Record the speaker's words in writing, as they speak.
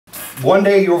one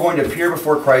day you are going to appear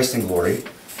before Christ in glory,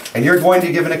 and you're going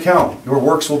to give an account. Your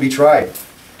works will be tried.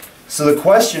 So the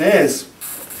question is,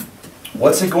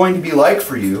 what's it going to be like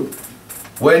for you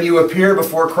when you appear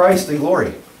before Christ in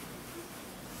glory?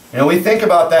 We think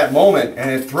about that moment, and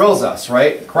it thrills us,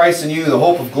 right? Christ in you, the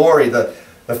hope of glory, the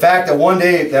fact that one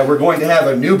day that we're going to have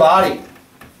a new body,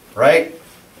 right?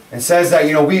 It says that,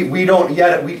 we don't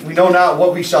yet, we know not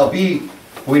what we shall be.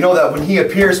 We know that when He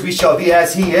appears, we shall be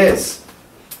as He is.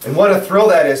 And what a thrill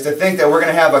that is to think that we're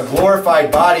going to have a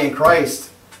glorified body in Christ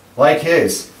like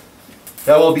His.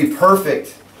 That will be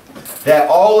perfect. That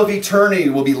all of eternity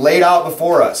will be laid out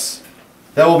before us.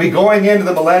 That we'll be going into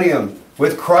the millennium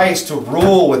with Christ to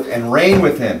rule with and reign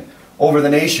with Him over the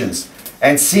nations.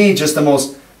 And see just the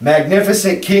most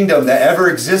magnificent kingdom that ever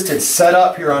existed set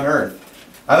up here on earth.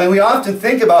 We often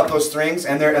think about those things,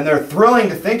 and they're thrilling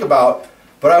to think about,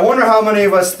 but I wonder how many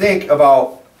of us think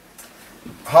about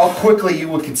how quickly you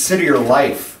would consider your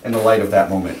life in the light of that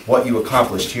moment, what you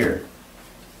accomplished here.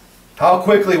 How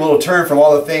quickly will it turn from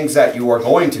all the things that you are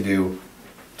going to do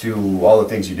to all the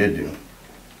things you did do?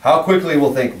 How quickly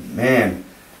we'll think, man,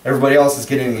 everybody else is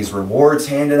getting these rewards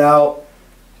handed out.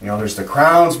 There's the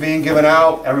crowns being given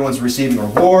out. Everyone's receiving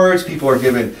rewards. People are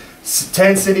given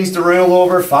 10 cities to rule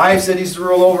over, 5 cities to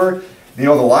rule over. The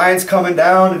line's coming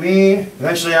down to me.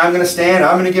 Eventually I'm going to stand.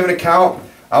 I'm going to give an account.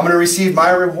 I'm going to receive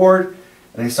my reward.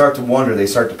 And they start to wonder, they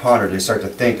start to ponder, they start to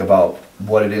think about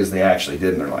what it is they actually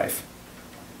did in their life.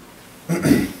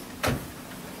 The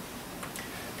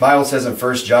Bible says in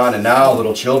 1 John, "And now,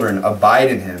 little children, abide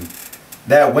in Him,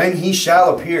 that when He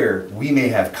shall appear, we may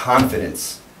have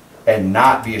confidence and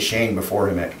not be ashamed before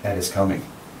Him at His coming."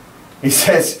 He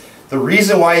says, the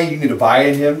reason why you need to abide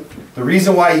in Him, the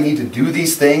reason why you need to do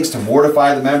these things, to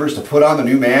mortify the members, to put on the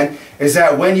new man, is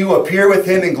that when you appear with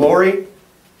Him in glory,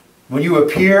 when you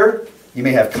appear, you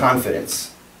may have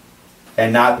confidence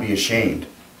and not be ashamed.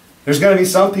 There's going to be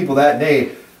some people that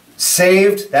day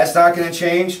saved, that's not going to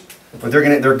change, but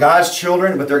they're God's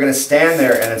children, but they're going to stand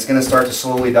there and it's going to start to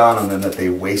slowly dawn on them that they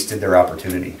wasted their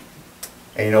opportunity.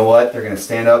 And you know what? They're going to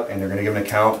stand up and they're going to give an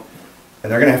account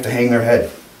and they're going to have to hang their head.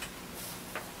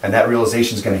 And that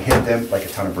realization is going to hit them like a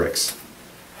ton of bricks.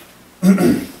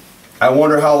 I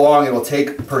wonder how long it will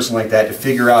take a person like that to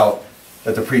figure out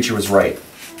that the preacher was right.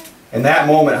 In that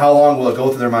moment, how long will it go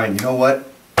through their mind? You know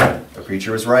what? The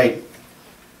preacher was right.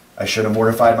 I should have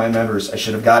mortified my members. I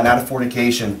should have gotten out of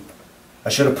fornication. I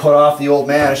should have put off the old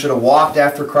man. I should have walked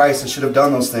after Christ. I should have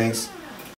done those things.